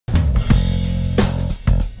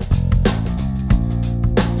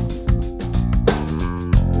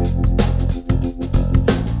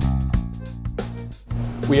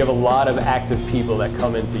We have a lot of active people that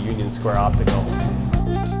come into Union Square Optical.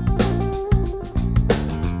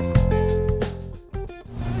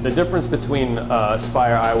 The difference between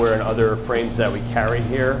Aspire Eyewear and other frames that we carry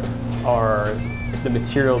here are the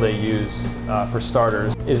material they use. For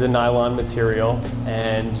starters, is a nylon material,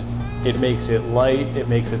 and it makes it light, it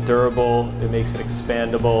makes it durable, it makes it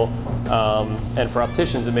expandable, and for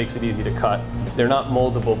opticians it makes it easy to cut. They're not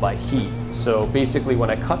moldable by heat, so basically when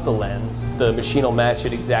I cut the lens, the machine will match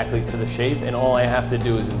it exactly to the shape, and all I have to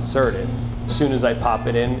do is insert it. As soon as I pop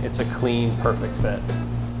it in, it's a clean, perfect fit.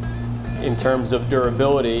 In terms of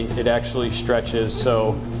durability, it actually stretches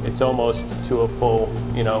so it's almost to a full,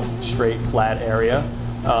 straight, flat area,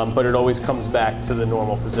 but it always comes back to the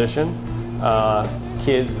normal position.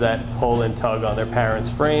 Kids that pull and tug on their parents'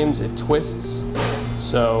 frames, it twists,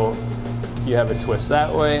 so you have a twist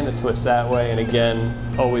that way and a twist that way, and again,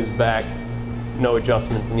 always back, no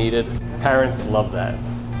adjustments needed. Parents love that.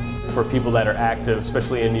 For people that are active,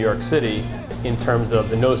 especially in New York City, in terms of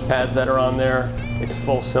the nose pads that are on there, it's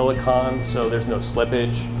full silicone, so there's no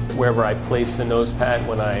slippage. Wherever I place the nose pad,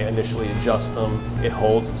 when I initially adjust them, it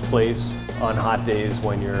holds its place. On hot days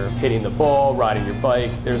when you're hitting the ball, riding your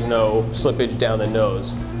bike, there's no slippage down the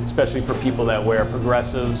nose, especially for people that wear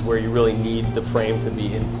progressives where you really need the frame to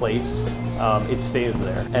be in place. It stays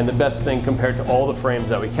there. And the best thing compared to all the frames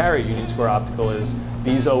that we carry at Union Square Optical is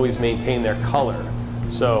these always maintain their color.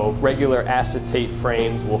 So regular acetate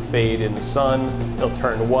frames will fade in the sun, they'll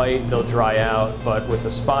turn white, they'll dry out, but with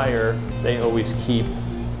Aspire, they always keep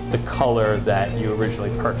the color that you originally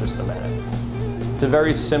purchased them at. It's a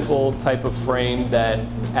very simple type of frame that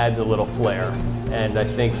adds a little flair, and I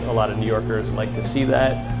think a lot of New Yorkers like to see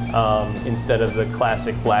that. Instead of the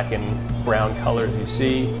classic black and brown colors you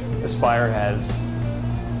see, Aspire has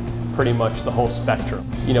pretty much the whole spectrum.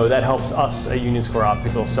 That helps us at Union Square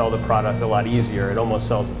Optical sell the product a lot easier. It almost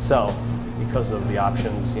sells itself because of the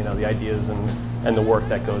options, the ideas and the work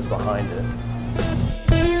that goes behind it.